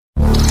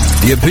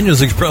The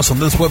opinions expressed on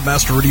this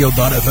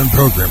WebmasterRadio.fm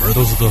program are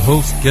those of the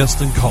host,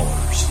 guests, and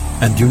callers,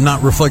 and do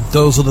not reflect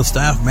those of the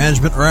staff,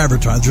 management, or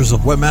advertisers of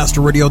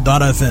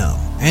WebmasterRadio.fm.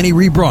 Any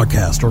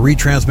rebroadcast or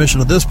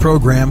retransmission of this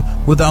program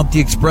without the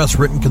express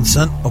written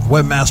consent of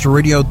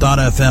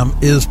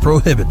WebmasterRadio.fm is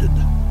prohibited.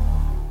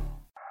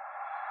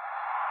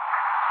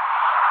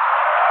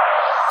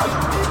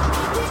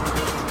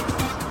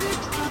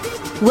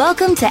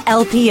 Welcome to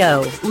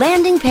LPO,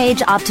 Landing Page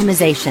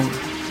Optimization.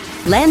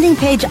 Landing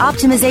Page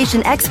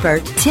Optimization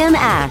expert Tim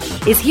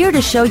Ash is here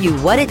to show you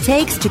what it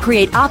takes to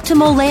create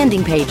optimal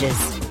landing pages.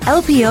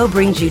 LPO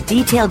brings you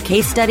detailed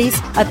case studies,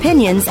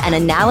 opinions, and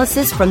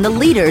analysis from the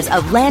leaders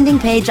of landing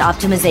page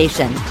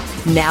optimization.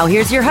 Now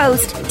here's your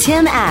host,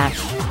 Tim Ash.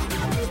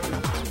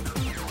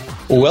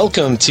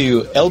 Welcome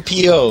to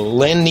LPO,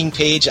 Landing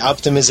Page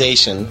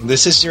Optimization.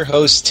 This is your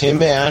host,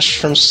 Tim Ash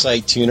from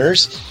Site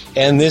Tuners,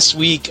 and this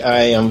week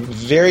I am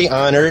very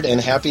honored and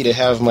happy to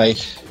have my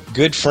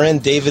good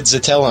friend David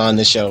Zetela on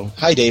the show.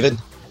 Hi, David.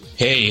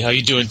 Hey, how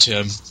you doing,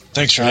 Tim?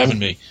 Thanks for having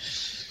me.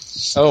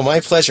 Oh, my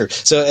pleasure.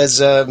 So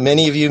as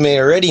many of you may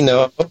already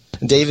know,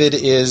 David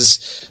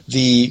is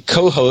the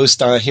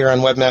co-host here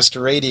on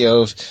Webmaster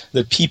Radio of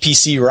the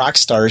PPC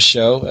Rockstars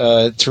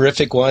show. A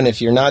terrific one.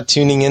 If you're not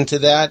tuning into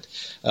that,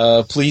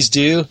 please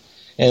do.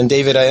 And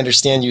David, I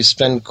understand you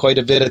spend quite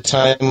a bit of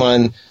time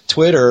on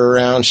Twitter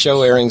around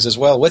show airings as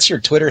well. What's your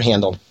Twitter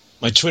handle?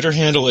 My Twitter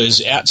handle is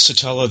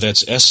 @Zetela,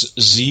 that's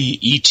SZETELA,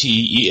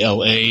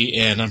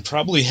 and I'm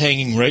probably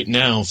hanging right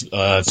now.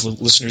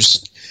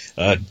 Listeners,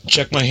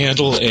 check my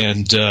handle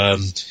and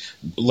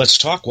let's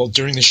talk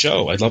during the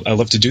show. I'd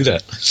love to do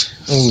that.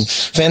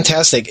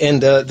 Fantastic.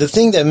 And the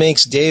thing that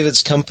makes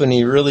David's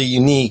company really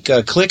unique,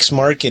 Clix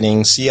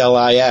Marketing,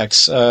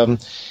 CLIX,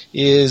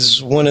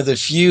 is one of the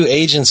few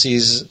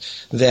agencies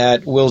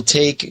that will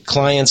take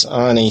clients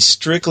on a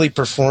strictly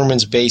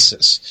performance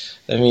basis.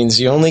 That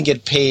means you only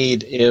get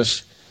paid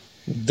if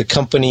the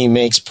company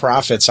makes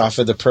profits off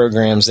of the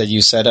programs that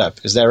you set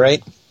up. Is that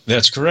right?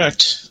 That's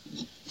correct.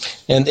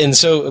 And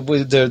so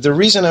the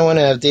reason I want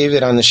to have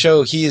David on the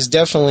show, he is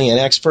definitely an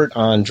expert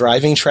on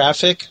driving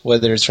traffic,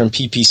 whether it's from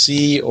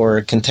PPC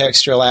or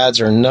contextual ads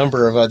or a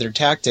number of other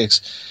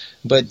tactics.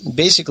 But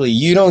basically,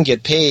 you don't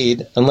get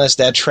paid unless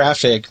that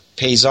traffic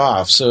pays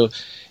off. So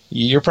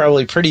you're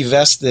probably pretty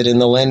vested in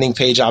the landing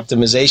page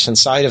optimization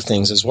side of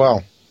things as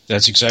well.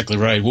 That's exactly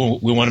right.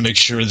 We want to make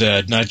sure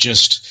that not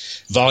just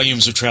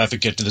volumes of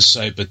traffic get to the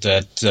site, but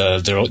that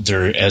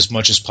they're as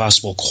much as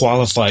possible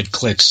qualified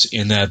clicks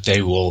in that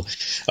they will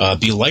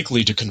be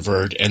likely to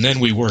convert. And then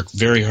we work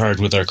very hard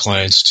with our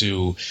clients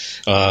to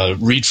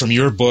read from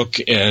your book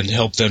and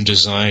help them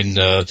design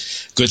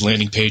good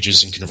landing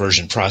pages and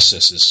conversion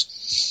processes.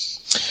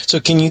 So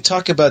can you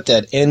talk about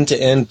that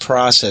end-to-end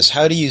process?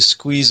 How do you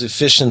squeeze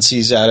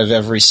efficiencies out of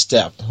every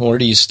step? Where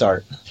do you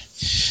start?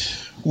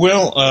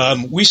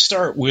 Well, we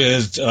start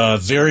with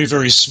very,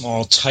 very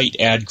small, tight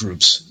ad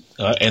groups.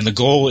 And the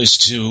goal is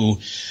to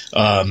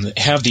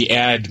have the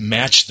ad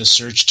match the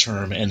search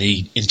term and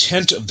the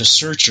intent of the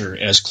searcher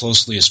as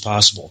closely as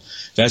possible.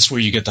 That's where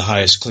you get the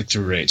highest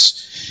click-through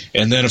rates.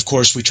 And then, of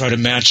course, we try to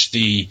match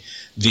the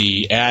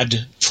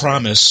ad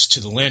promise to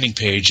the landing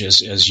page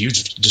as you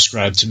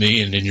described to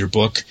me and in your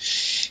book,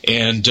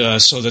 and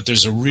so that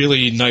there's a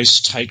really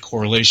nice tight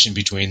correlation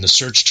between the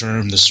search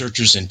term, the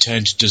searcher's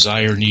intent,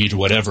 desire, need,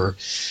 whatever,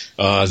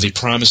 the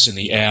promise in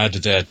the ad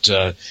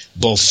that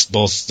both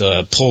pulls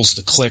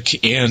the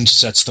click and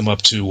sets them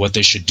up to what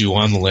they should do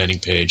on the landing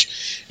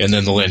page, and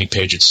then the landing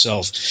page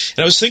itself.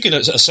 And I was thinking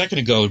a second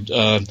ago,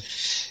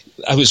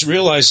 I was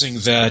realizing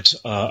that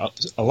a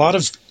lot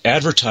of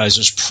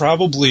advertisers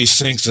probably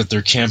think that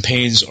their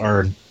campaigns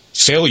are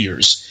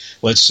failures.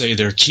 Let's say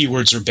their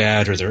keywords are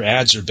bad or their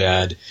ads are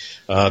bad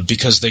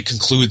because they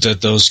conclude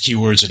that those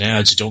keywords and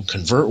ads don't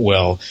convert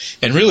well.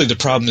 And really the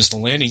problem is the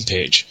landing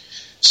page.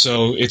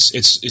 So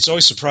it's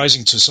always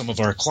surprising to some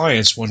of our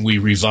clients when we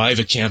revive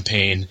a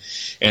campaign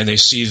and they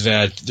see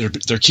that their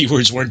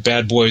keywords weren't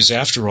bad boys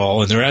after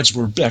all, and their ads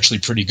were actually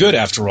pretty good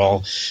after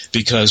all,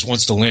 because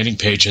once the landing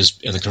page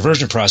and the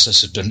conversion process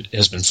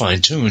has been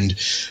fine-tuned,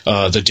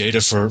 the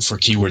data for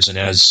keywords and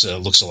ads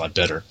looks a lot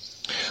better.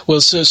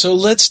 Well, so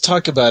let's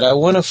talk about it. I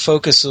want to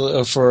focus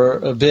for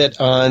a bit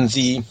on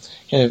the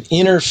kind of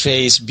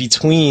interface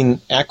between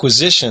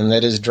acquisition,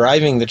 that is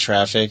driving the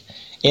traffic,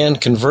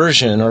 and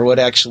conversion, or what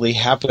actually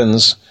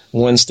happens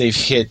once they've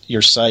hit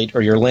your site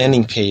or your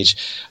landing page.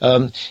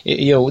 There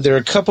are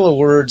a couple of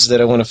words that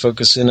I want to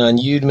focus in on.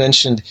 You'd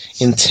mentioned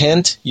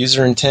intent,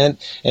 user intent,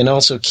 and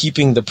also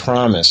keeping the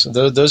promise.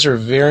 Those are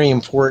very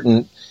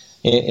important,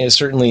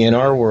 certainly in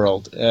our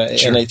world.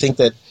 Sure. And I think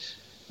that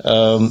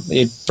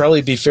it'd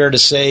probably be fair to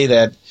say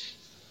that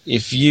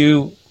if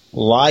you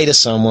lie to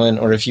someone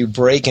or if you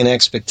break an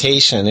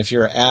expectation, if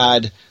your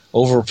ad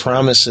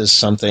overpromises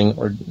something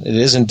or it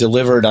isn't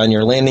delivered on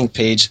your landing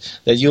page,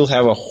 that you'll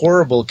have a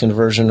horrible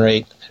conversion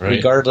rate, right,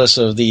 regardless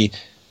of the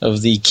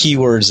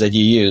keywords that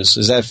you use.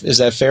 Is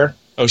that fair?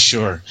 Oh,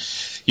 sure.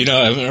 You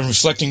know, I'm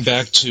reflecting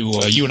back to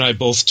you and I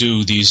both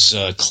do these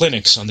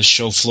clinics on the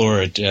show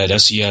floor at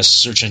SES,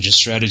 Search Engine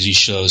Strategy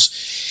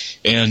shows,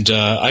 and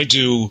I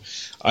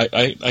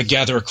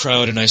gather a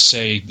crowd and I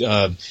say,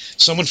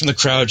 someone from the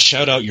crowd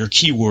shout out your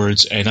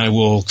keywords and I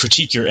will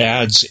critique your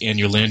ads and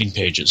your landing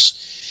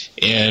pages.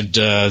 And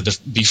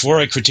before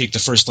I critique the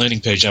first landing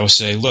page, I would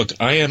say, look,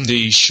 I am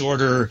the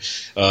shorter,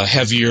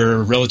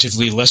 heavier,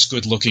 relatively less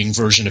good-looking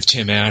version of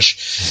Tim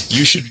Ash.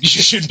 You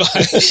should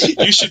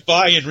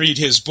buy and read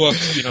his book.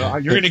 You know,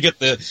 you're going to get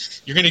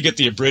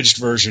the abridged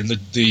version,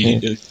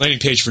 the landing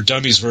page for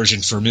dummies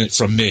version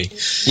from me.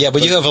 Yeah,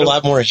 but you have a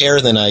lot more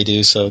hair than I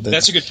do, so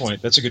that's a good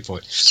point. That's a good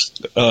point.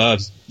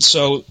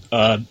 So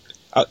I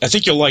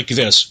think you'll like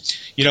this.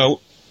 You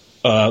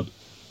know.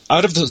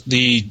 Out of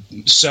the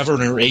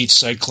 7 or 8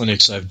 site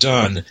clinics I've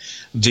done,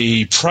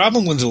 the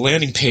problem with the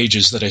landing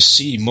pages that I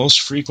see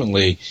most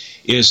frequently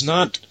is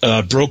not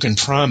broken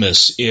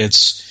promise.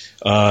 It's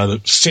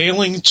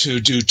failing to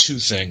do 2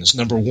 things.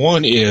 Number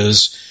one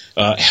is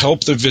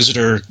help the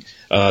visitor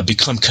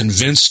become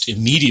convinced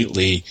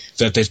immediately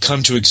that they've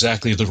come to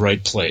exactly the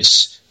right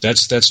place.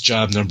 That's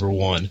job number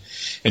one.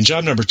 And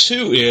job number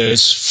 2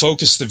 is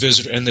focus the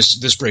visitor, and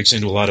this breaks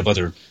into a lot of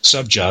other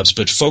sub-jobs,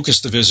 but focus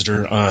the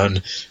visitor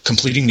on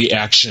completing the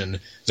action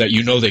that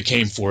you know they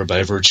came for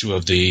by virtue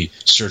of the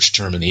search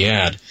term in the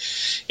ad.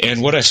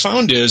 And what I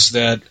found is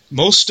that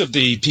most of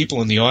the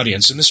people in the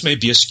audience, and this may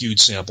be a skewed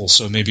sample,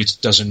 so maybe it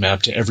doesn't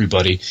map to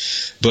everybody,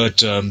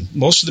 but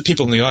most of the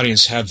people in the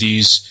audience have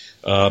these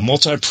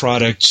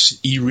multi-product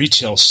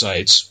e-retail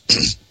sites,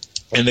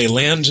 and they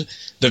land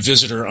the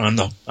visitor on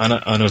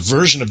a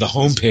version of the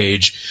home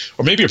page,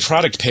 or maybe a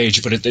product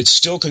page, but it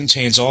still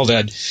contains all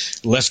that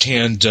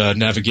left-hand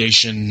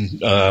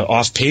navigation,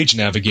 off-page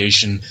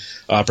navigation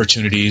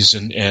opportunities,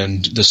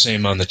 and the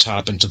same on the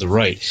top and to the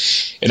right.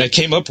 And I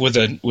came up with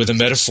a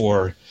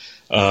metaphor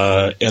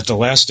at the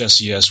last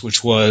SES,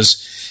 which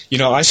was, you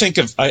know, I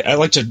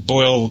like to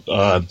boil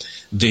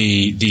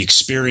the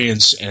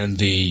experience and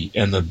the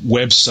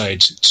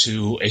website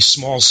to a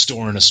small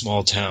store in a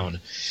small town.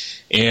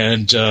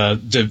 And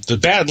the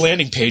bad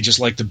landing page is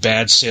like the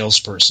bad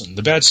salesperson.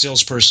 The bad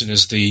salesperson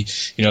is the,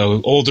 you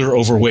know, older,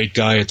 overweight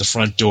guy at the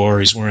front door.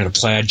 He's wearing a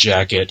plaid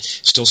jacket,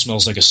 still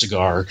smells like a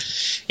cigar.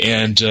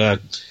 And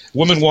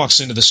woman walks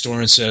into the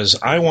store and says,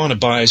 I want to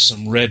buy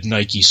some red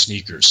Nike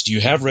sneakers. Do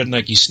you have red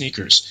Nike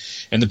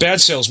sneakers? And the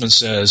bad salesman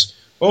says,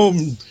 oh,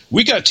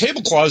 we got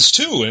tablecloths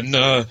too, and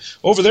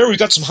over there we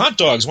got some hot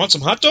dogs. Want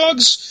some hot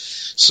dogs?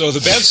 So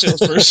the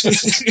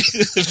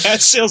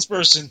bad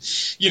salesperson,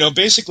 you know,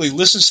 basically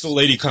listens to the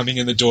lady coming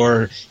in the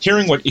door,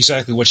 hearing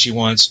exactly what she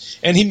wants,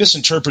 and he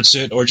misinterprets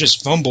it or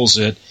just fumbles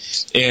it,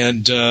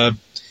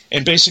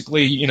 and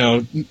basically, you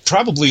know,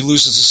 probably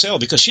loses the sale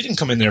because she didn't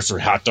come in there for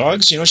hot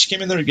dogs. You know, she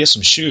came in there to get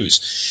some shoes.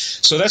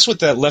 So that's what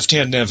that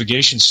left-hand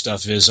navigation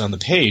stuff is on the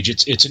page.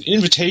 It's an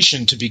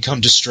invitation to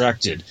become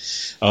distracted.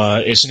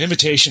 It's an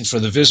invitation for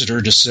the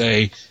visitor to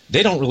say,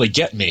 they don't really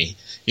get me.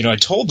 You know, I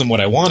told them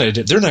what I wanted.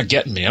 They're not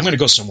getting me. I'm going to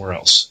go somewhere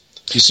else.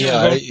 You see where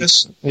I'm going with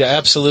this? Yeah,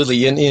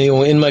 absolutely. And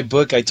in my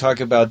book, I talk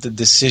about the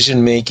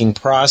decision-making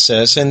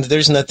process, and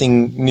there's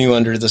nothing new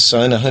under the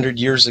sun. 100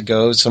 years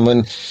ago,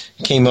 someone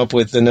came up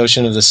with the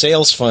notion of the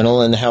sales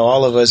funnel and how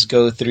all of us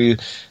go through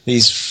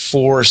these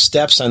 4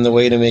 steps on the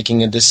way to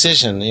making a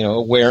decision. You know,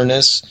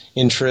 awareness,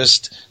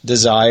 interest,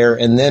 desire,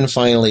 and then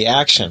finally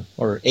action,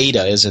 or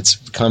ADA as it's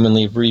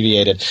commonly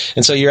abbreviated.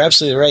 And so you're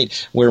absolutely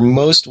right. Where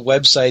most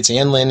websites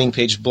and landing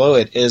page blow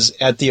it is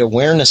at the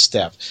awareness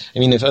step. I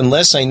mean,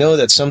 unless I know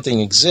that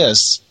something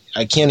exists,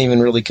 I can't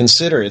even really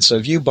consider it. So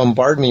if you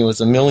bombard me with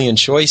a million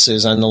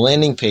choices on the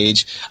landing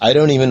page, I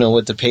don't even know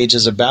what the page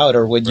is about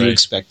or what you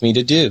expect me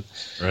to do.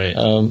 Right.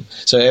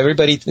 So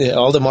everybody,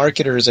 all the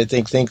marketers, I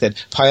think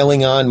that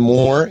piling on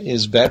more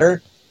is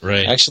better.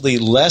 Right. Actually,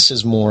 less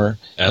is more.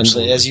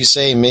 Absolutely. And as you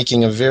say,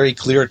 making a very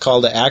clear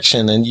call to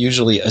action, and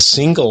usually a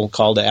single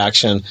call to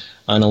action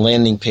on a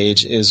landing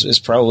page is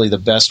probably the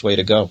best way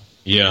to go.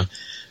 Yeah.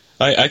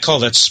 I call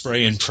that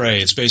spray and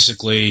pray. It's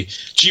basically,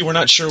 gee, we're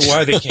not sure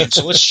why they came,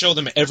 so let's show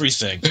them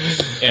everything.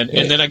 And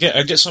then I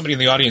get somebody in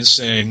the audience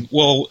saying,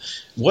 well,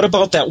 what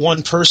about that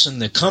one person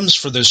that comes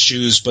for those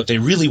shoes, but they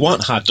really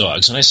want hot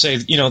dogs? And I say,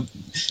 you know,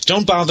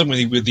 don't bother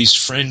with these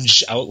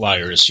fringe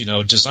outliers. You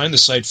know, design the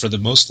site for the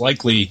most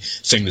likely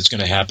thing that's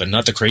going to happen,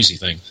 not the crazy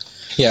thing.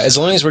 Yeah, as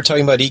long as we're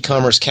talking about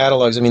e-commerce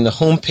catalogs, I mean, the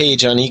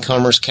homepage on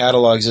e-commerce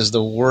catalogs is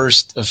the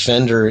worst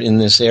offender in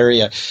this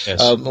area.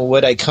 Yes.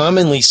 What I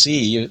commonly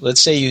see,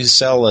 let's say you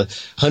sell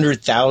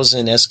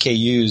 100,000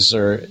 SKUs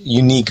or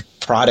unique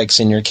products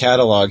in your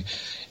catalog,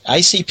 I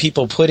see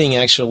people putting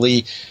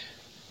actually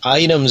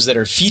items that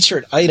are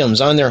featured items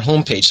on their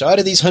homepage. So out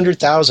of these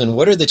 100,000,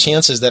 what are the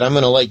chances that I'm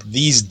going to like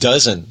these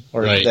dozen,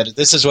 or that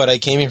this is what I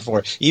came here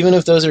for? Even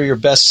if those are your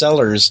best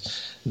sellers,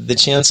 the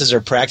chances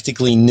are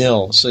practically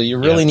nil. So you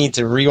really need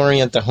to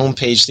reorient the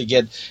homepage to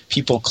get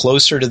people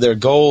closer to their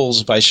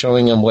goals by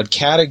showing them what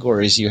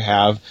categories you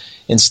have,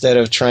 instead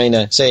of trying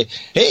to say,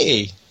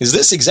 hey, is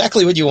this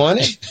exactly what you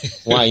wanted?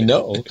 Why,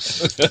 no.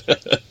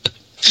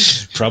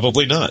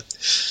 Probably not.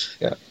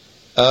 Yeah.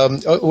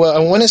 Well, I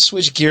want to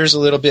switch gears a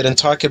little bit and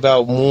talk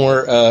about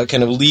more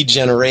kind of lead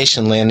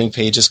generation landing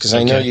pages, because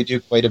I know you do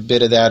quite a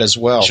bit of that as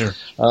well. Sure.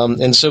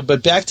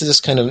 But back to this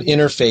kind of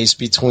interface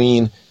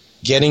between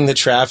getting the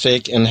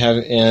traffic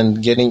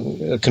and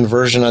getting a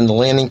conversion on the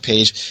landing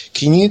page.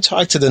 Can you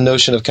talk to the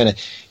notion of kind of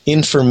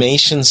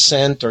information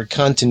sent or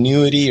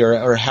continuity,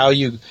 or how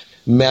you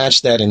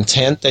match that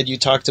intent that you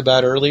talked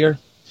about earlier?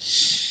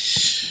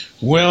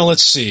 Well,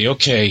 let's see.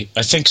 Okay,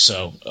 I think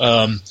so.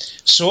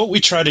 So what we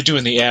try to do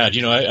in the ad,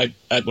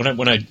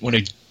 when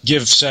I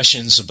give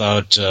sessions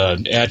about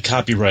ad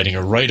copywriting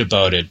or write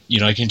about it,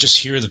 I can just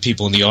hear the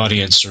people in the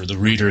audience or the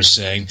readers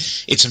saying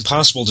it's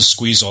impossible to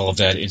squeeze all of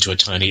that into a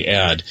tiny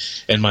ad,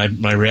 and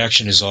my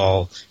reaction is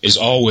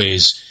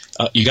always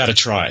you got to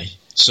try.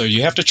 So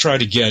you have to try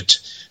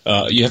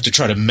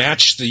to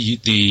match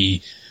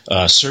the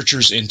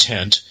searcher's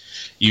intent.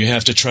 You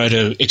have to try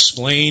to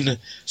explain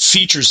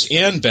features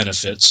and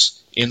benefits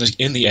in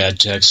the ad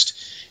text,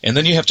 and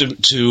then you have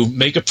to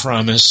make a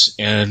promise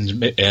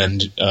and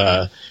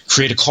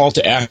create a call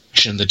to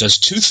action that does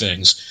two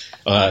things.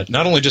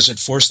 Not only does it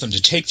force them to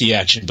take the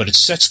action, but it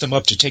sets them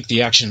up to take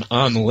the action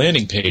on the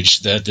landing page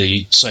that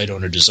the site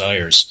owner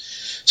desires.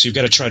 So you've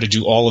got to try to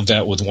do all of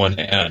that with one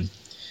ad.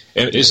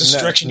 Is this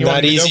direction you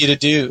want to go? Not easy to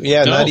do.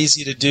 Yeah, no. Not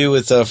easy to do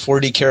with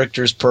 40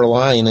 characters per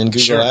line in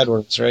Google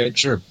AdWords, right?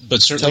 Sure,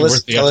 but certainly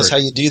worth the effort. Tell us how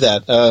you do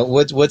that.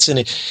 What's an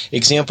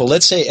example?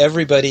 Let's say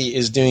everybody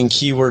is doing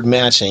keyword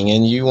matching,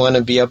 and you want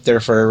to be up there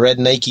for red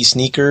Nike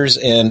sneakers,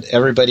 and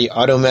everybody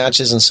auto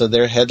matches, and so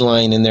their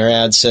headline in their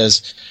ad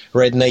says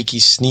red Nike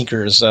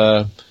sneakers,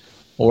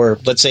 or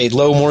let's say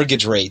low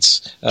mortgage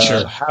rates.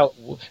 Sure.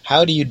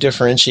 How do you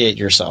differentiate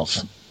yourself?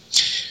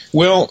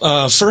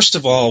 Well, first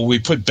of all, we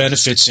put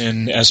benefits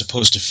in as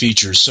opposed to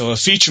features. So a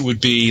feature would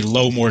be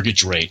low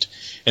mortgage rate,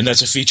 and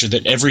that's a feature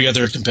that every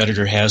other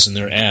competitor has in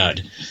their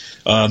ad.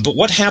 But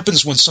what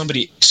happens when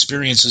somebody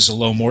experiences a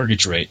low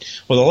mortgage rate?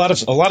 Well, a lot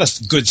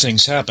of good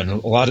things happen. A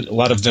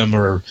lot of them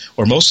or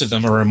most of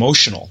them are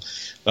emotional.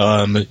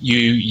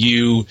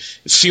 You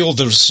feel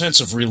the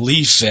sense of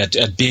relief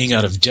at being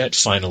out of debt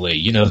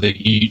finally. That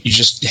you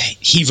just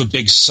heave a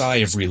big sigh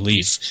of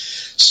relief.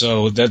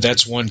 So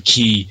that's one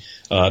key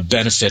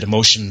benefit,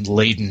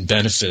 emotion-laden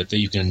benefit that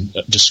you can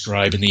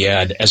describe in the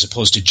ad, as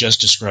opposed to just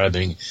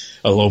describing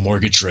a low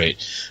mortgage rate.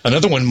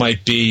 Another one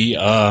might be,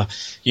 I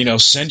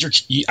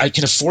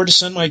can afford to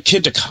send my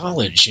kid to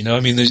college.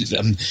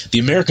 The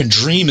American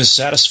dream is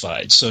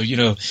satisfied. So,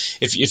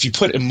 if you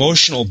put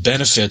emotional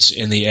benefits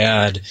in the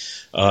ad,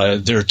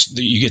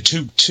 you get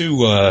two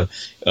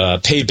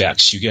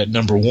paybacks. You get,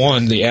 number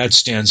one, the ad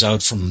stands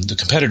out from the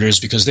competitors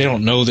because they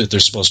don't know that they're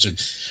supposed to,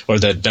 or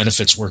that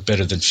benefits work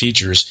better than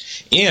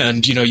features.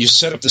 And you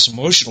set up this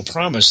emotional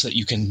promise that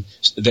you can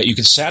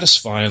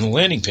satisfy on the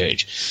landing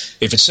page.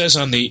 If it says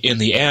in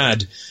the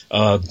ad,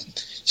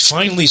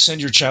 finally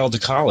send your child to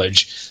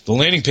college, the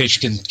landing page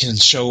can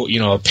show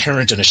a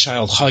parent and a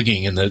child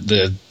hugging, and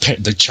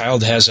the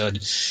child has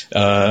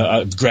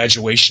a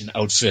graduation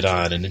outfit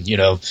on, and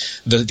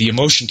the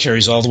emotion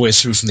carries all the way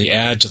through from the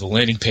ad to the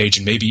landing page,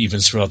 and maybe even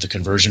throughout the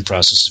conversion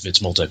process if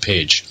it's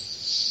multi-page.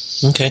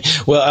 Okay.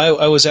 Well,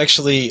 I was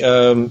actually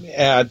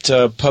at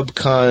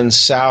PubCon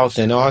South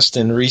in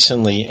Austin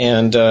recently,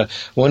 and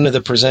one of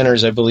the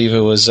presenters, I believe it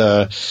was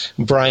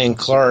Brian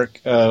Clark,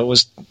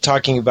 was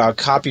talking about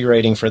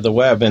copywriting for the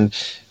web. And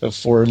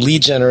for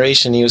lead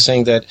generation, he was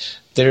saying that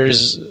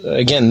there's,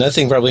 again,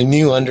 nothing probably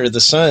new under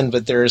the sun,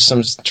 but there are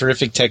some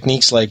terrific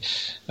techniques like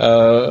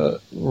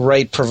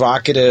write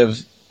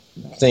provocative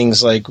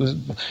things like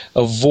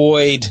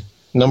avoid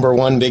number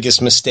one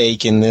biggest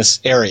mistake in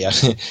this area,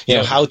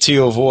 how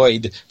to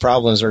avoid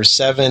problems, or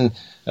 7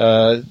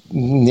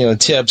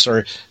 tips,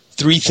 or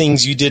 3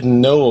 things you didn't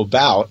know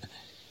about,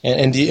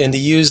 and to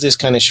use this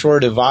kind of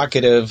short,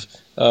 evocative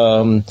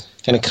kind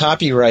of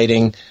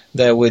copywriting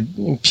that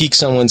would pique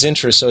someone's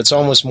interest. So it's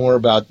almost more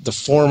about the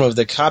form of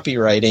the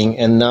copywriting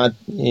and not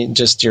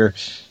just your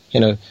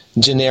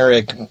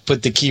generic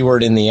put the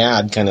keyword in the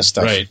ad kind of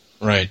stuff.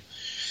 Right.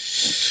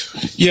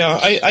 Yeah,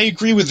 I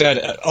agree with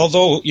that.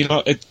 Although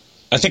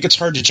I think it's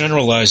hard to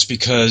generalize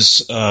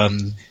because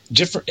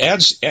different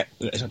ads.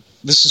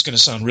 This is going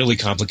to sound really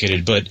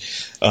complicated, but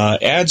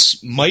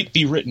ads might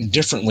be written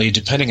differently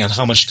depending on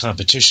how much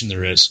competition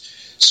there is.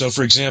 So,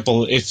 for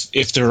example,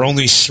 if there are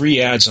only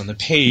 3 ads on the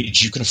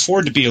page, you can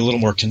afford to be a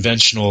little more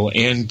conventional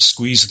and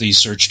squeeze the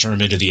search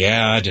term into the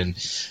ad, and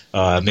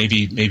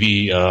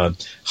maybe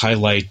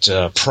highlight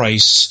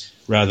price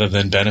rather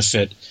than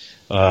benefit.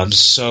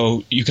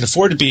 So you can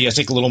afford to be, I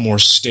think, a little more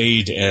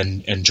staid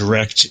and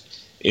direct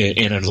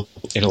in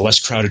a less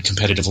crowded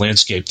competitive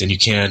landscape than you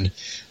can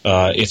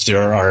if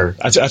there are.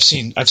 I've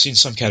seen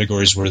some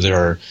categories where there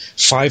are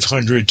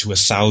 500 to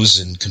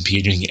 1,000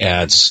 competing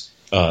ads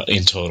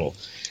in total,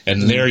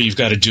 And there you've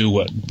got to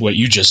do what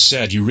you just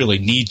said. You really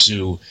need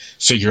to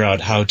figure out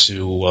how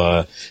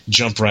to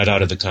jump right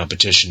out of the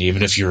competition,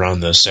 even if you're on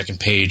the second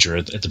page or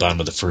at the bottom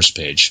of the first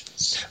page.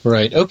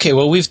 Right. Okay,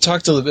 well, we've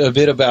talked a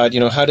bit about,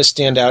 how to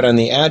stand out on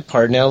the ad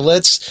part. Now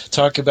let's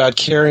talk about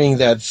carrying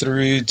that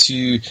through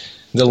to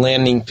the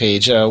landing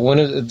page.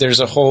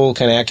 There's a whole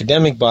kind of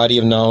academic body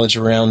of knowledge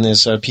around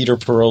this. Peter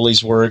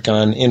Paroli's work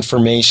on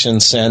information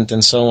sent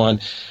and so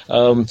on.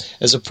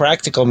 As a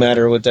practical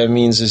matter, what that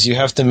means is you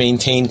have to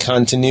maintain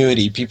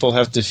continuity. People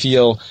have to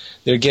feel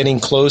they're getting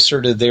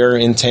closer to their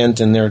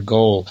intent and their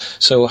goal.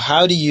 So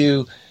how do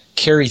you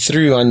carry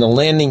through on the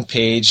landing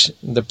page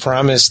the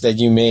promise that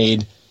you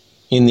made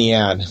in the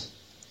ad?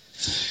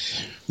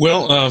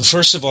 Well,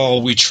 first of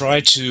all, we try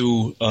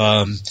to,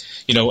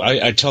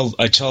 I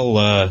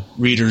tell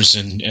readers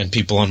and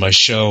people on my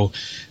show,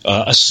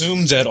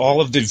 assume that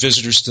all of the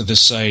visitors to the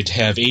site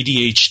have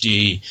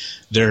ADHD.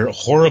 They're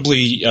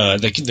horribly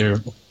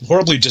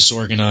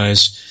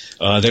disorganized.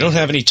 They don't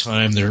have any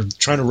time. They're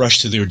trying to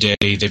rush through their day.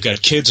 They've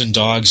got kids and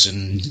dogs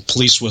and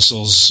police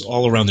whistles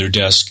all around their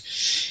desk.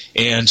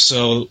 And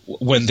so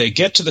when they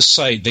get to the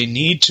site, they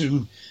need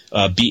to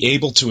be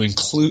able to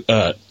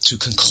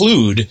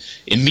conclude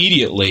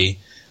immediately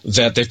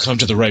that they've come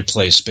to the right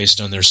place based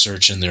on their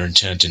search and their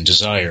intent and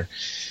desire.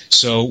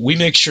 So we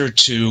make sure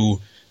to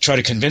try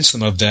to convince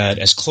them of that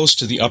as close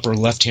to the upper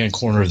left-hand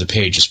corner of the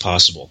page as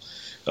possible,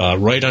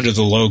 right under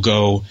the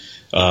logo,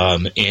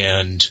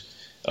 and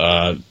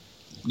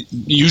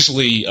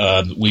usually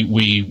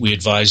we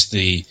advise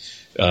the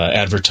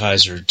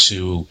advertiser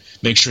to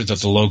make sure that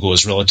the logo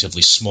is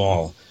relatively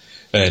small.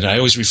 And I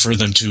always refer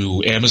them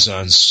to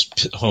Amazon's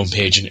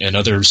homepage and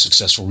other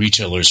successful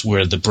retailers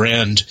where the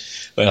brand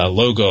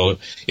logo,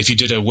 if you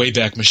did a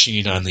Wayback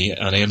Machine on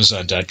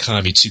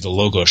Amazon.com, you'd see the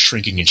logo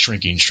shrinking and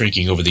shrinking and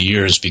shrinking over the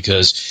years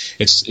because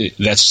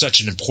that's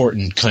such an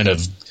important kind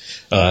of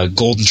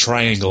golden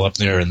triangle up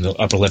there in the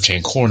upper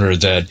left-hand corner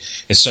that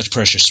it's such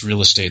precious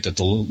real estate that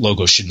the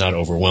logo should not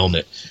overwhelm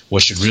it.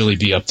 What should really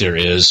be up there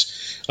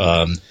is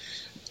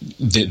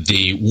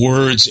the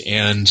words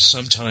and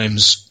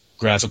sometimes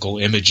graphical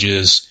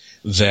images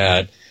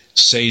that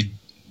say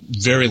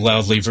very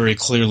loudly, very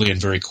clearly, and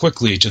very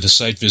quickly to the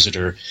site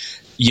visitor,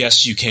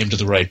 yes, you came to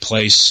the right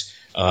place.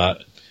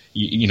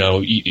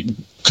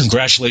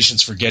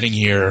 Congratulations for getting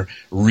here.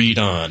 Read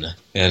on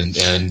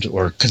and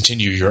or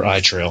continue your eye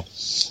trail.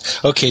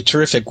 Okay,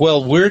 terrific.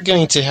 Well, we're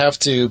going to have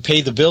to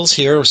pay the bills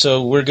here,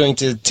 so we're going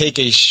to take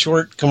a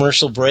short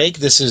commercial break.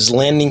 This is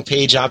Landing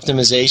Page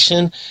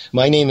Optimization.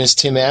 My name is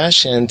Tim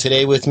Ash, and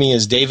today with me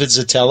is David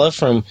Zetela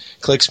from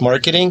Clicks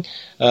Marketing.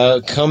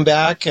 Come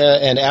back,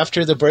 and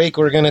after the break,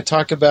 we're going to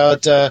talk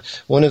about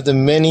one of the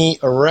many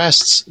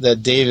arrests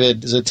that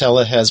David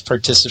Zetela has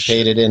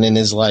participated in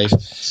his life.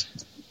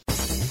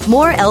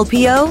 More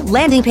LPO,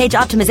 Landing Page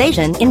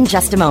Optimization, in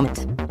just a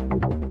moment.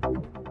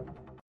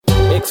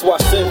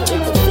 XY7 is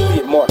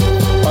affiliate market.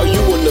 Are you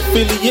an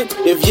affiliate?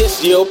 If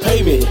yes, you'll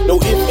pay me. No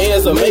ifs,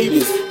 ands, or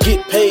maybes.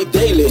 Get paid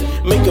daily.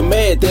 Make a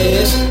mad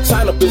dash.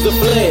 Sign up is a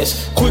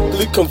flash.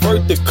 Quickly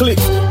convert the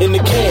clicks into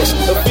cash.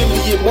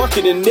 Affiliate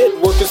marketing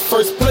network is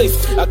first place.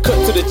 I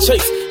cut to the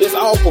chase. It's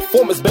all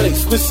performance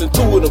based. Listen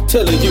to what I'm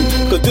telling you,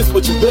 cause this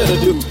what you better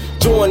do.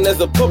 Join as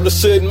a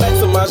publisher and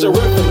maximize your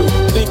revenue.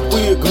 Think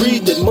we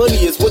agreed that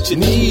money is what you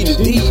need.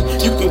 Indeed,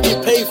 you can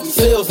get paid from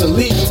sales and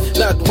leads.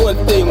 Not one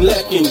thing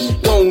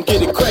lacking. Gon'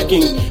 get it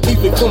cracking.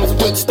 Even comes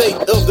with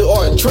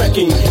state-of-the-art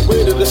tracking.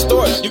 Ready to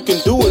start? You can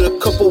do it a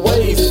couple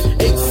ways.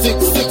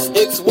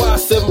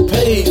 866-XY7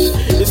 page.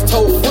 It's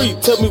toll free.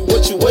 Tell me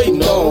what you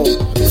waiting on.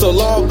 So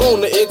log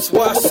on to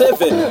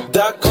xy7.com.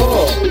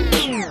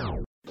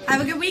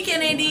 Have a good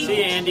weekend, Andy. See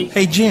you, Andy.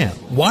 Hey, Jan,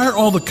 why are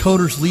all the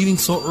coders leaving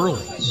so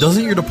early?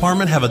 Doesn't your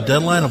department have a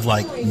deadline of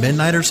like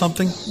midnight or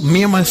something?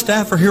 Me and my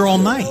staff are here all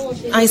night.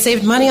 I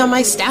saved money on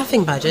my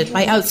staffing budget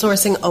by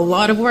outsourcing a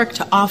lot of work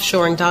to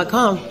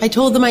offshoring.com. I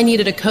told them I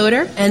needed a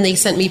coder, and they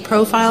sent me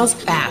profiles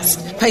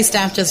fast. My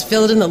staff just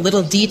filled in the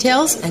little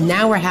details, and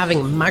now we're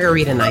having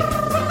margarita night.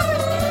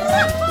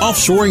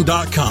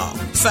 Offshoring.com.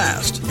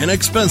 Fast,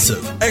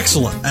 inexpensive,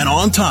 excellent, and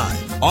on time.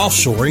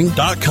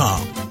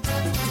 Offshoring.com.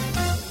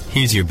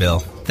 Here's your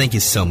bill. Thank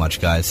you so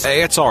much, guys.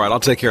 Hey, it's all right. I'll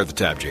take care of the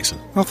tab, Jason.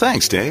 Well,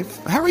 thanks, Dave.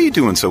 How are you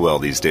doing so well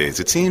these days?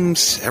 It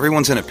seems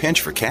everyone's in a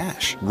pinch for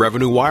cash.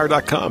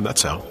 RevenueWire.com,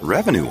 that's how.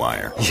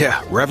 RevenueWire?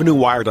 Yeah,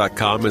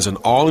 RevenueWire.com is an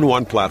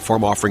all-in-one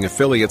platform offering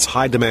affiliates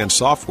high-demand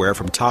software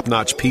from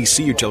top-notch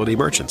PC utility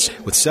merchants.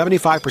 With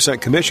 75%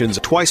 commissions,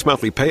 twice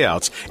monthly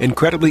payouts,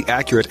 incredibly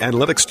accurate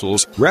analytics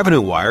tools,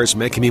 RevenueWire is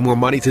making me more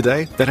money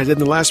today than I did in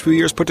the last few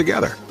years put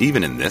together.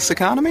 Even in this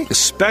economy?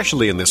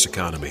 Especially in this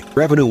economy.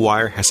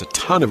 RevenueWire has a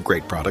ton of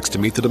great products to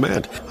meet the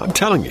demand. I'm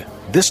telling you,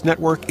 this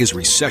network is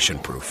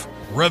recession-proof.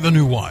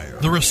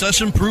 RevenueWire, the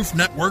recession-proof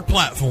network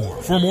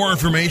platform. For more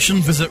information,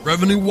 visit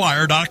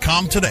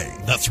RevenueWire.com today.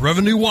 That's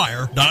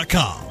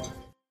RevenueWire.com.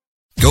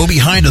 Go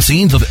behind the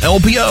scenes of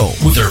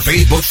LPO with their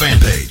Facebook fan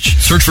page.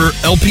 Search for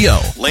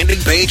LPO, Landing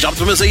Page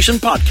Optimization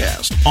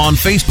Podcast, on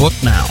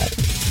Facebook now.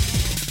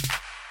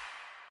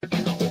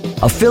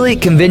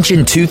 Affiliate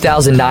Convention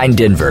 2009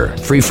 Denver,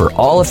 free for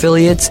all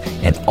affiliates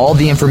and all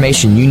the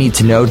information you need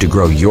to know to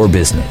grow your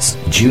business.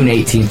 June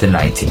 18th and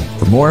 19th.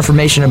 For more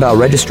information about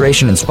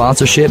registration and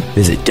sponsorship,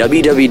 visit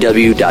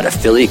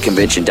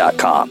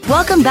www.affiliateconvention.com.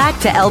 Welcome back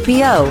to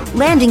LPO,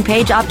 Landing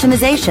Page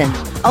Optimization,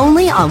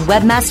 only on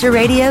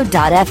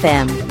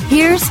webmasterradio.fm.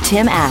 Here's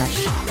Tim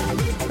Ash.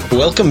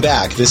 Welcome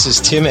back. This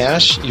is Tim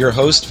Ash, your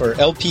host for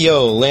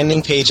LPO,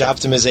 Landing Page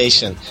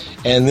Optimization.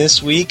 And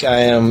this week I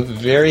am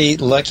very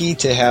lucky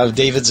to have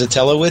David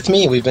Zotella with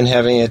me. We've been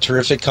having a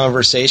terrific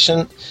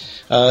conversation.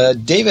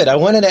 David, I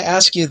wanted to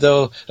ask you,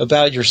 though,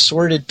 about your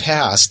sordid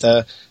past.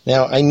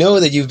 Now, I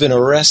know that you've been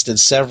arrested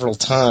several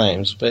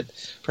times, but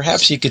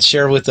perhaps you could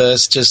share with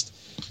us just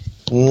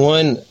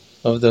one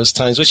of those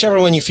times, whichever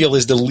one you feel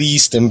is the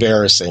least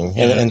embarrassing,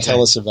 and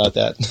tell us about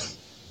that.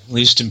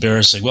 Least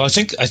embarrassing. Well, I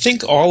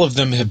think all of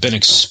them have been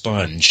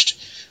expunged.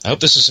 I hope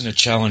this isn't a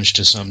challenge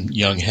to some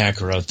young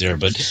hacker out there,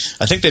 but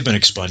I think they've been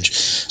expunged.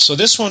 So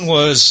this one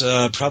was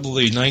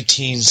probably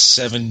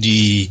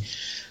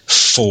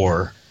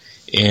 1974,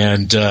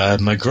 and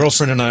my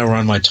girlfriend and I were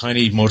on my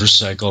tiny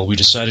motorcycle. We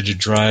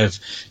decided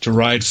to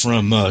ride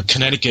from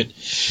Connecticut,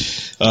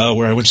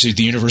 where I went to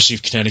the University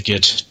of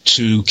Connecticut,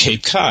 to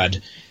Cape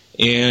Cod.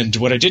 And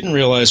what I didn't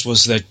realize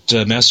was that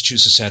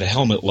Massachusetts had a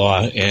helmet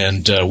law,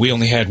 and we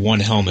only had one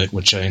helmet,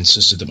 which I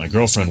insisted that my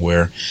girlfriend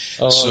wear.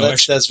 Oh, so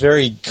that's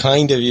very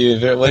kind of you.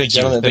 What a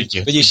gentleman. Thank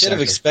you. But you should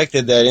have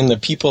expected that in the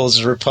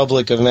People's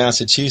Republic of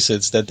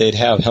Massachusetts that they'd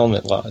have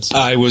helmet laws.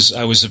 I was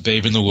a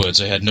babe in the woods.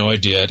 I had no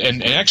idea.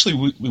 And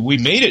actually, we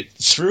made it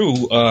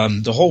through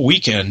the whole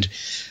weekend.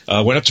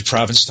 Went up to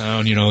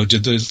Provincetown,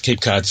 did the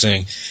Cape Cod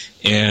thing,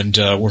 and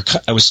I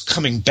was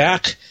coming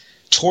back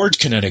toward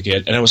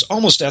Connecticut, and I was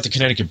almost at the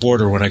Connecticut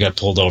border when I got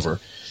pulled over.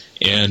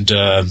 And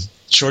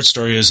short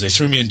story is, they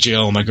threw me in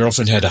jail. My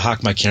girlfriend had to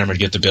hawk my camera to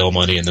get the bail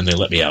money, and then they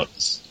let me out.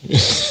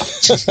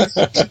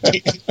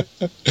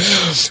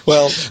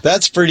 Well,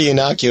 that's pretty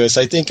innocuous.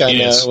 I think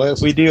if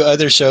we do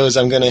other shows,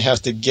 I'm going to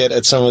have to get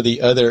at some of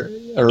the other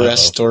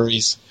arrest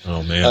stories.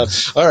 Oh, man.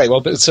 All right. Well,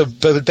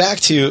 but back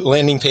to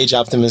landing page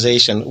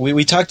optimization.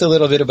 We talked a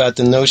little bit about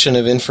the notion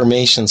of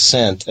information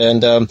sent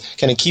and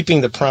kind of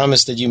keeping the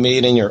promise that you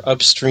made in your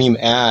upstream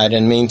ad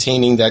and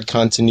maintaining that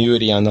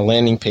continuity on the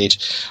landing page.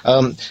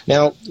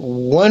 Now,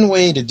 one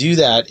way to do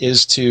that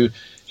is to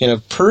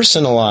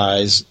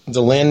personalize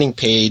the landing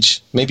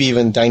page, maybe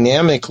even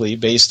dynamically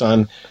based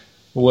on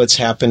what's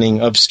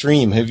happening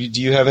upstream.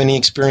 Do you have any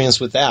experience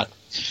with that?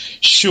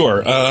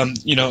 Sure.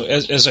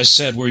 As I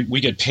said, we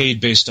get paid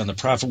based on the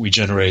profit we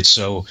generate,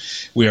 so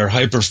we are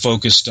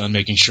hyper-focused on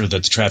making sure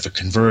that the traffic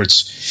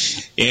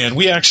converts. And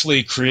we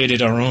actually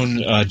created our own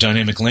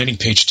dynamic landing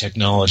page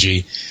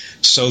technology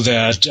so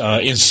that,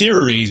 in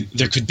theory,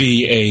 there could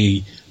be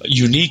a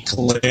unique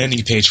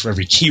landing page for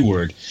every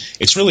keyword.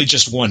 It's really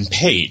just one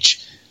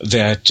page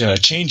that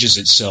changes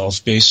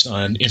itself based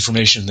on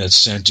information that's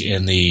sent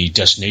in the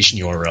destination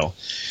URL.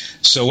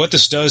 So what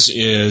this does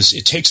is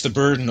it takes the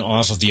burden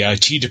off of the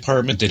IT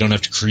department. They don't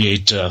have to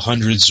create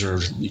hundreds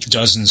or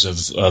dozens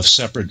of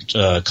separate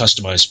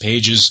customized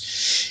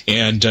pages.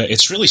 And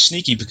it's really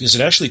sneaky because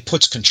it actually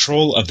puts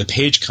control of the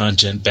page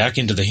content back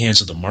into the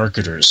hands of the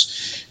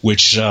marketers,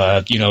 which,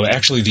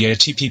 actually the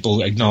IT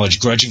people acknowledge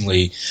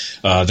grudgingly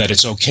that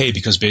it's okay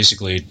because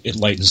basically it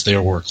lightens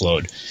their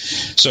workload.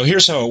 So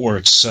here's how it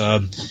works.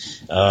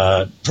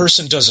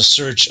 Person does a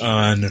search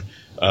on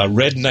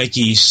red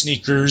Nike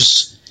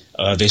sneakers.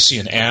 They see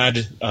an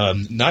ad,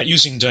 not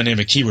using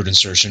dynamic keyword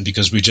insertion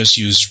because we just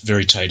use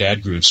very tight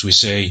ad groups. We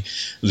say,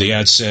 the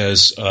ad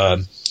says,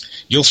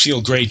 you'll feel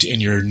great in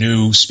your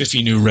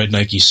spiffy new red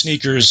Nike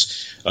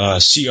sneakers.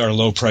 See our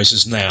low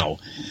prices now.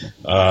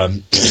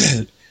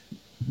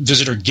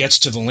 Visitor gets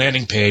to the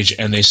landing page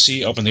and they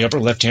see up in the upper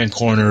left-hand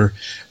corner,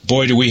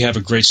 boy, do we have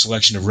a great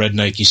selection of red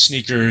Nike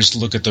sneakers.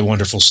 Look at the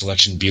wonderful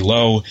selection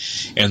below.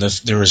 And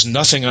there is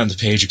nothing on the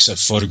page except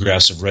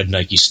photographs of red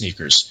Nike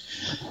sneakers.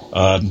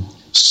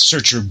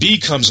 Searcher B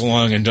comes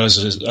along and does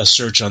a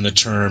search on the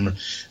term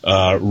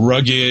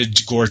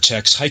rugged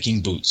Gore-Tex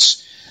hiking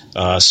boots.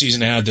 Sees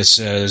an ad that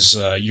says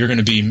you're going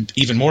to be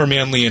even more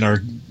manly in our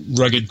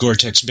rugged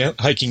Gore-Tex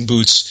hiking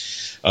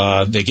boots.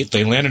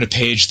 They land on a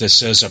page that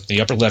says up in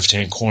the upper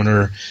left-hand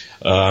corner,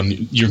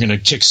 you're going to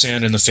kick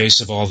sand in the face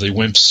of all the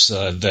wimps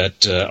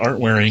that aren't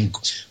wearing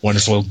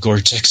wonderful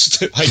Gore-Tex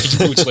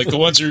hiking boots like the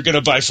ones you're going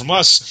to buy from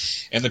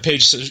us. And the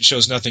page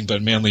shows nothing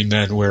but manly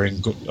men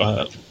wearing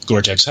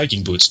Gore-Tex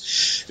hiking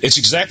boots. It's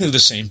exactly the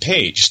same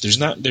page.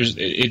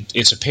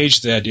 It's a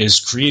page that is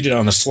created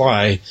on the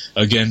fly,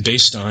 again,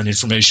 based on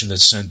information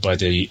that's sent by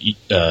the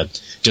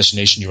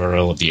destination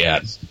URL of the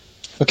ad.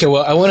 Okay,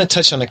 well, I want to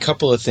touch on a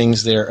couple of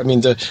things there. I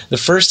mean,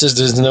 the first is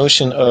this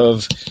notion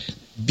of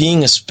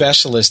being a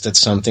specialist at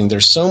something,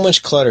 there's so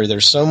much clutter,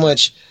 there's so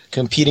much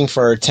competing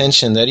for our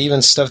attention that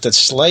even stuff that's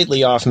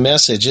slightly off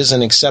message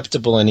isn't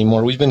acceptable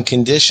anymore. We've been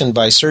conditioned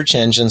by search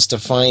engines to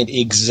find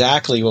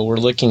exactly what we're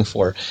looking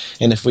for.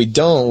 And if we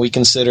don't, we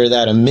consider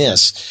that a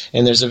miss.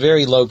 And there's a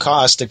very low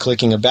cost to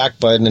clicking a back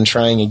button and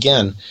trying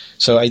again.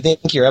 So I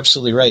think you're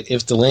absolutely right.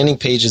 If the landing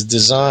page is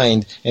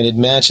designed and it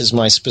matches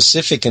my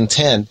specific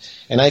intent,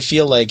 and I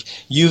feel like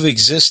you've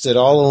existed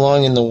all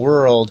along in the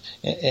world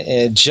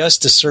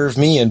just to serve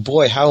me, and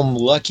boy, how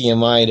lucky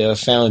am I to have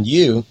found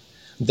you,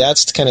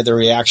 that's kind of the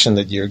reaction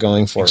that you're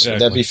going for. Exactly.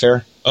 Would that be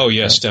fair? Oh,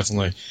 yes,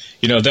 definitely.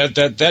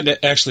 That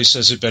actually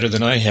says it better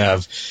than I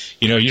have.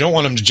 You don't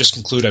want them to just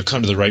conclude I've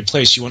come to the right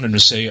place. You want them to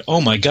say,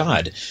 oh, my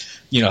God,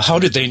 how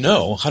did they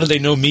know? How did they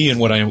know me and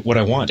what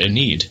I want and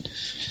need?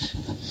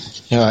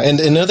 Yeah, and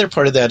another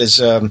part of that is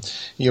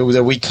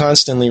that we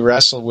constantly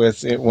wrestle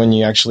with it when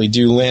you actually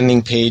do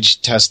landing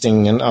page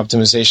testing and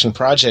optimization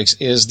projects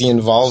is the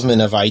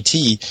involvement of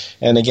IT.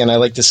 And again, I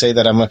like to say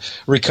that I'm a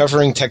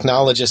recovering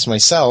technologist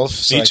myself.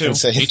 So Me too. I can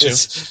say Me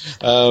this.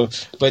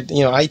 But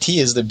IT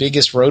is the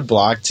biggest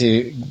roadblock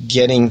to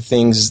getting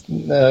things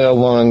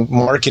along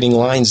marketing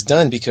lines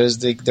done, because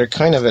they're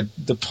kind of at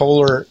the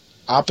polar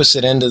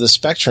opposite end of the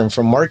spectrum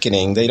from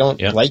marketing. They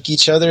don't like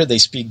each other. They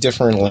speak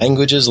different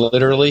languages,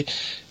 literally,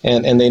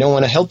 and they don't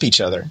want to help each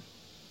other.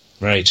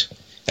 Right.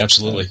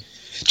 Absolutely.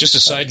 Just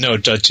a side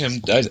note,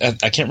 Tim,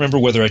 I can't remember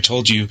whether I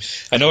told you.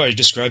 I know I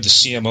described the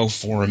CMO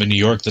forum in New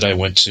York that I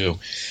went to,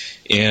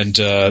 and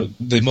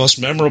the most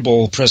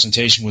memorable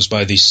presentation was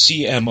by the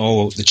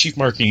CMO, the Chief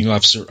Marketing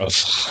Officer of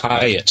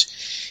Hyatt,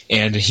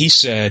 and he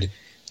said,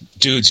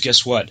 dudes,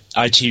 guess what?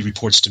 IT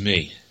reports to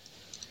me.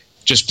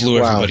 Just blew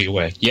everybody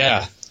away.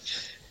 Yeah.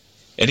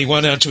 And he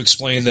went on to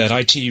explain that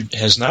IT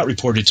has not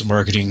reported to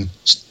marketing.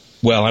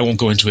 Well, I won't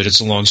go into it. It's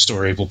a long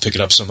story. We'll pick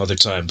it up some other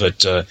time. But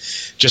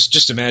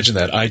just imagine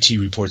that IT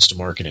reports to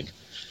marketing.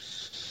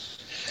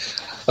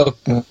 Oh,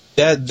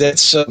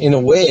 that's in a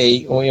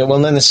way, well,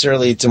 not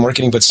necessarily to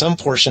marketing, but some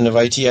portion of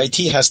IT. IT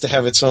has to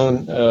have its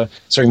own.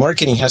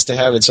 Marketing has to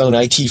have its own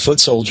IT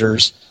foot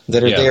soldiers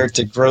that are there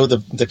to grow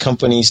the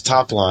company's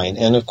top line,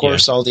 and of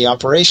course, all the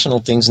operational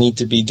things need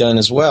to be done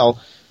as well.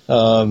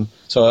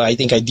 So I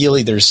think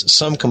ideally there's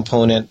some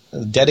component,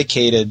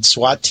 dedicated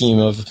SWAT team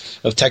of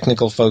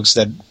technical folks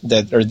that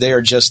are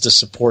there just to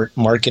support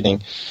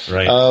marketing.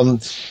 Right.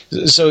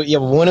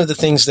 One of the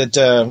things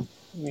that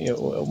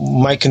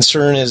my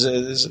concern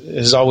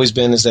has always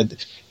been is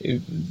that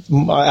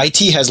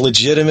IT has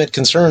legitimate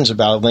concerns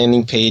about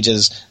landing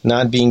pages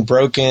not being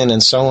broken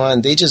and so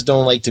on. They just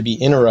don't like to be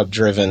interrupt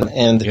driven,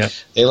 and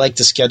they like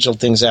to schedule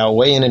things out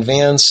way in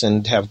advance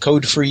and have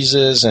code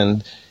freezes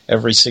and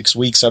every 6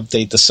 weeks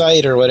update the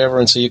site or whatever,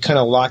 and so you're kind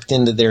of locked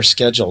into their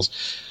schedules.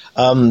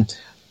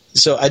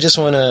 So I just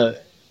want to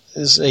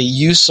say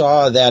you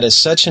saw that as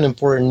such an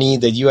important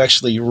need that you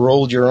actually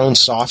rolled your own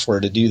software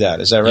to do that.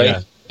 Is that right?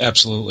 Yeah,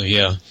 absolutely,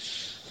 yeah.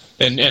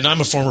 And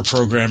I'm a former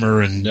programmer,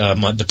 and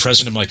the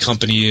president of my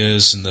company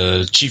is, and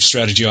the chief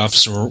strategy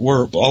officer.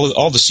 We're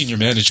all the senior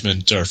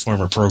management are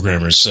former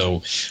programmers,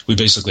 so we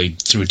basically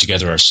threw it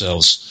together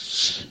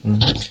ourselves.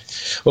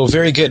 Mm-hmm. Well,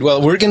 very good. Well,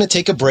 we're going to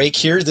take a break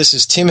here. This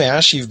is Tim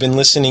Ash. You've been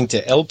listening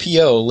to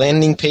LPO,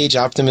 Landing Page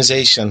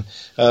Optimization.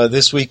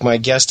 This week, my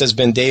guest has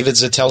been David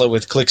Zetela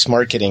with Clicks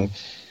Marketing.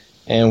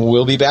 And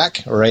we'll be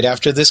back right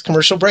after this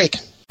commercial break.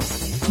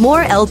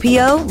 More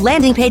LPO,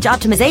 Landing Page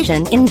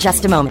Optimization, in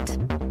just a moment.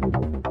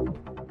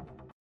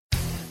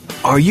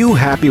 Are you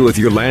happy with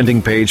your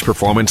landing page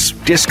performance?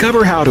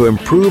 Discover how to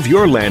improve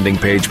your landing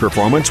page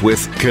performance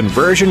with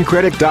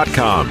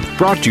ConversionCritic.com.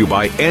 Brought to you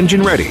by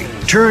Engine Ready.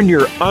 Turn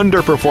your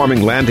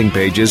underperforming landing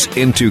pages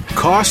into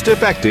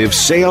cost-effective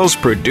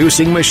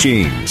sales-producing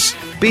machines.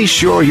 Be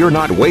sure you're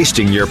not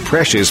wasting your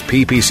precious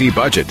PPC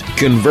budget.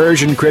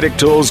 Conversion Critic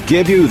tools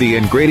give you the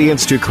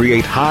ingredients to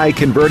create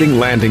high-converting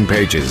landing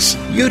pages.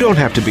 You don't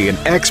have to be an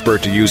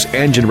expert to use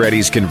Engine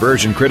Ready's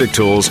Conversion Critic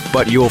tools,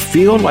 but you'll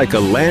feel like a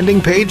landing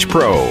page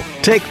pro.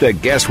 Take the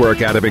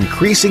guesswork out of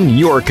increasing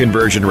your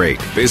conversion rate.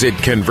 Visit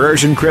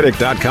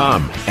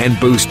ConversionCritic.com and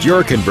boost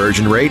your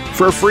conversion rate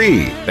for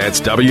free.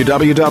 That's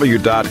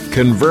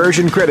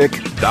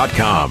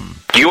www.ConversionCritic.com.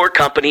 Your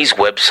company's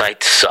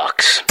website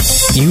sucks.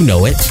 You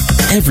know it.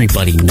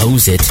 Everybody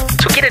knows it.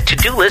 So get a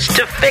to-do list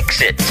to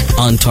fix it.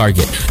 On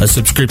Target, a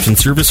subscription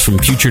service from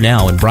Future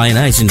Now and Brian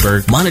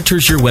Eisenberg,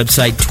 monitors your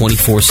website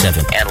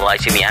 24/7.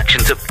 Analyzing the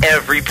actions of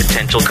every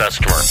potential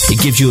customer. It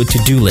gives you a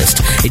to-do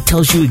list. It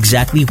tells you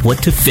exactly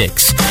what to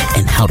fix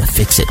and how to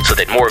fix it. So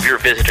that more of your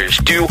visitors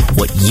do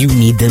what you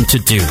need them to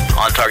do.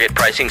 On Target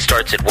pricing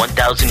starts at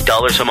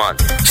 $1,000 a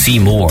month. See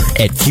more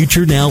at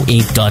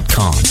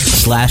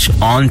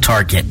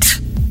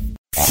futurenowinc.com/OnTarget.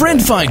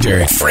 Friend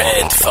Finder,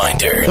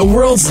 the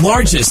world's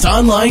largest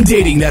online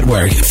dating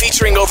network,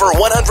 featuring over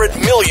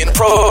 100 million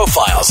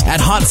profiles at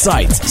hot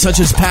sites such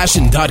as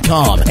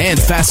Passion.com and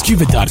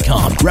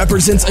FastCupid.com,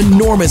 represents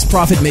enormous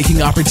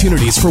profit-making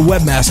opportunities for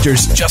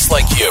webmasters just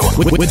like you.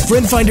 With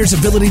Friend Finder's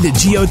ability to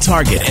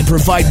geo-target and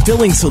provide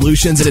billing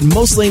solutions in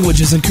most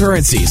languages and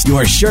currencies, you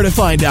are sure to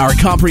find our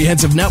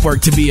comprehensive network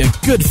to be a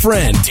good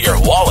friend to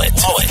your wallet.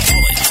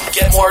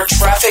 Get more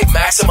traffic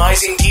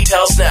maximizing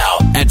details now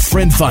at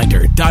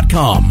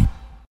friendfinder.com.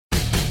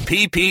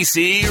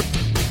 PPC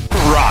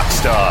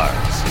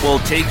Rockstars will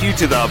take you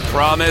to the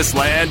promised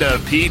land of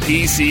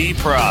PPC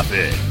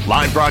profit.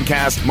 Live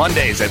broadcast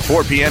Mondays at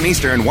 4 p.m.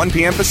 Eastern, 1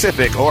 p.m.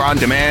 Pacific, or on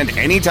demand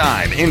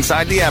anytime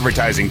inside the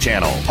advertising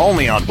channel.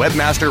 Only on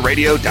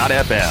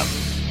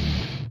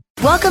webmasterradio.fm.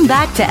 Welcome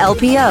back to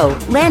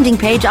LPO, Landing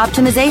Page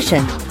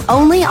Optimization,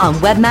 only on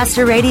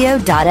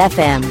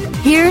webmasterradio.fm.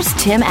 Here's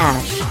Tim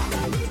Ash.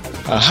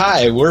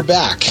 Hi, we're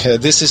back.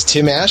 This is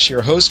Tim Ash,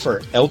 your host for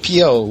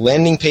LPO,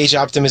 Landing Page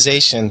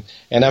Optimization,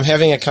 and I'm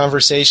having a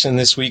conversation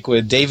this week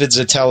with David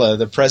Zetela,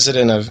 the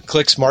president of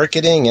Clicks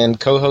Marketing and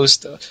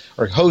co-host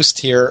or host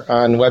here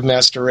on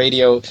Webmaster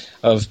Radio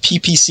of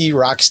PPC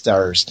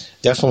Rockstars.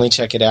 Definitely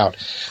check it out.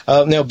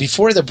 Now,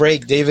 before the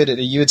break, David,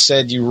 you had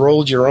said you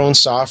rolled your own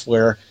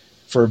software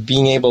for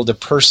being able to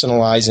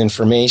personalize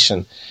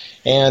information.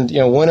 And,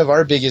 one of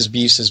our biggest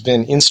beefs has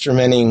been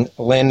instrumenting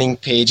landing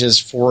pages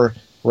for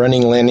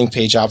running landing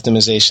page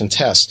optimization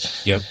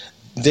tests. Yep.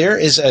 There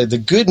is the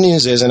good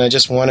news is, and I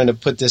just wanted to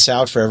put this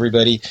out for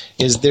everybody,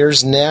 is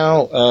there's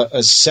now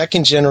a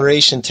second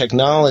generation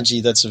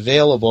technology that's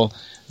available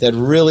that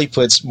really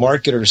puts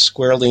marketers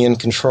squarely in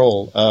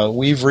control.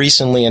 We've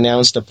recently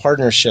announced a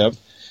partnership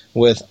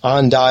with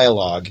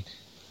OnDialog,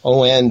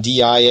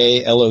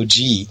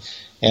 OnDialog,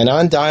 and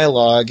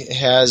OnDialog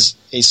has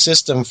a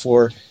system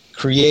for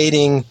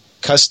creating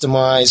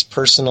customized,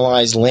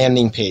 personalized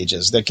landing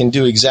pages that can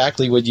do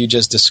exactly what you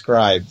just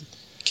described.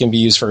 It can be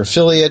used for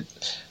affiliate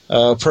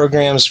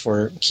programs,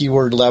 for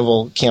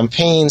keyword-level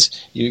campaigns.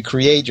 You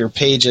create your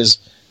pages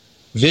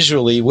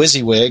visually,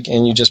 WYSIWYG,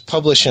 and you just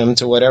publish them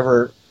to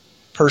whatever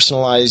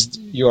personalized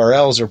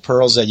URLs or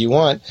PURLs that you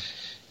want.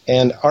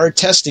 And our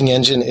testing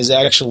engine is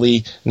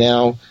actually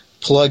now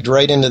plugged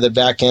right into the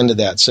back end of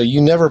that. So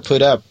you never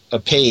put up a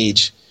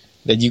page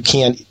that you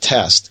can't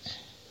test.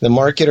 The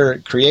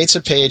marketer creates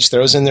a page,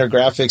 throws in their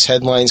graphics,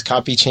 headlines,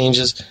 copy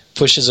changes,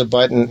 pushes a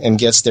button, and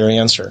gets their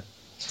answer.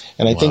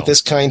 And I think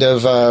this kind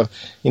of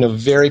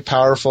very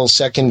powerful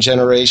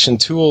second-generation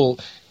tool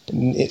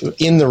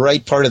in the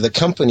right part of the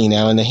company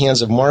now, in the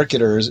hands of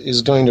marketers,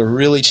 is going to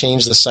really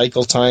change the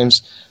cycle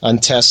times on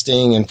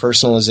testing and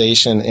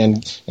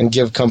personalization and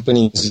give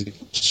companies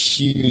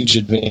huge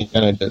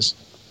advantages.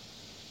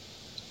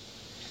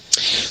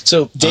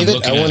 So,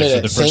 David, I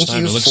wanted to thank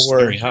you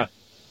for...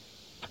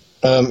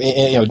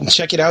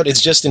 check it out.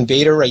 It's just in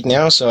beta right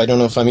now, so I don't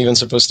know if I'm even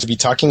supposed to be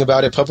talking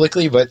about it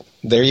publicly, but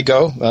there you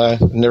go.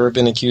 Never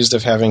been accused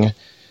of having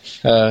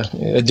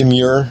a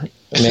demure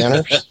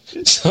manner.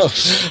 So,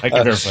 I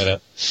can verify that.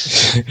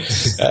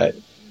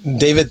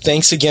 David,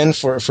 thanks again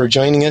for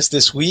joining us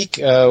this week.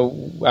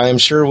 I'm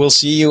sure we'll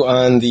see you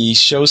on the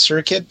show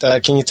circuit.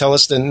 Can you tell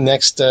us the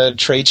next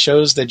trade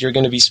shows that you're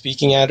going to be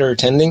speaking at or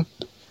attending?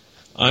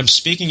 I'm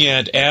speaking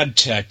at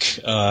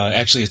AdTech.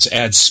 Actually, it's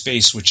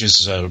AdSpace, which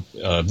is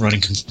running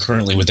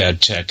concurrently with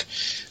AdTech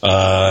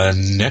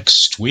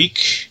next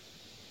week.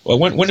 Well,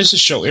 when is the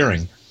show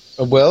airing?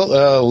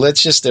 Well,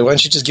 let's just. Why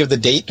don't you just give the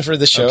date for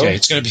the show? Okay,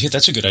 it's going to be.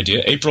 That's a good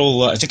idea.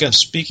 April. I think I'm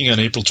speaking on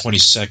April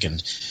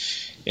 22nd,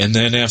 and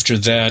then after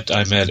that,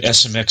 I'm at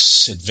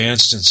SMX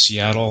Advanced in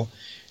Seattle,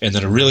 and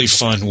then a really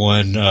fun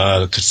one,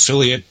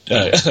 affiliate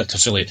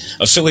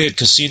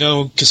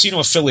casino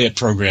affiliate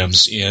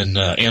programs in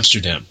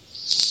Amsterdam.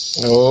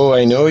 Oh,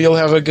 I know you'll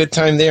have a good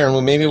time there,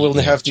 and maybe we'll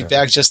have you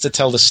back just to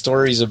tell the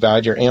stories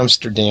about your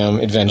Amsterdam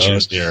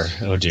adventures.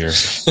 Oh, dear.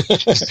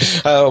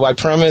 I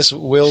promise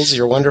Wills,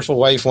 your wonderful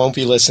wife, won't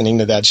be listening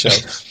to that show.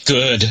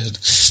 Good.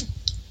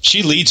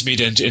 She leads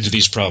me into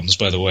these problems,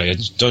 by the way,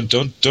 and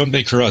don't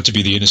make her out to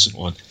be the innocent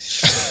one.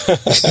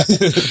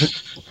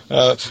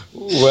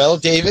 Well,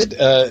 David,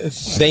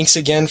 thanks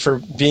again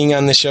for being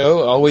on the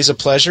show. Always a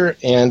pleasure,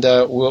 and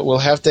we'll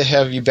have to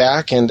have you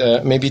back and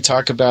maybe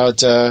talk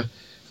about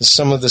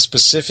some of the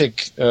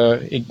specific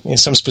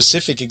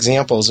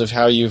examples of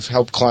how you've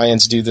helped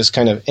clients do this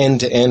kind of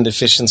end-to-end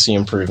efficiency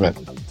improvement.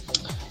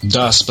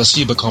 Да,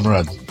 спасибо,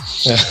 comrade.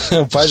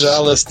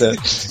 Пожалуйста,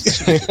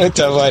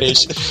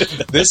 товарищ.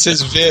 This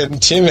has been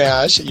Tim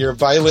Ash, your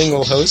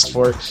bilingual host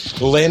for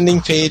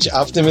Landing Page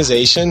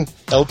Optimization,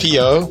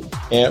 LPO,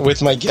 and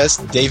with my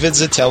guest David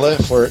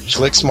Zetela for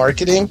Clicks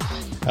Marketing.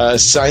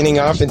 Signing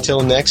off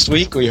until next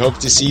week. We hope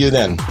to see you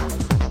then.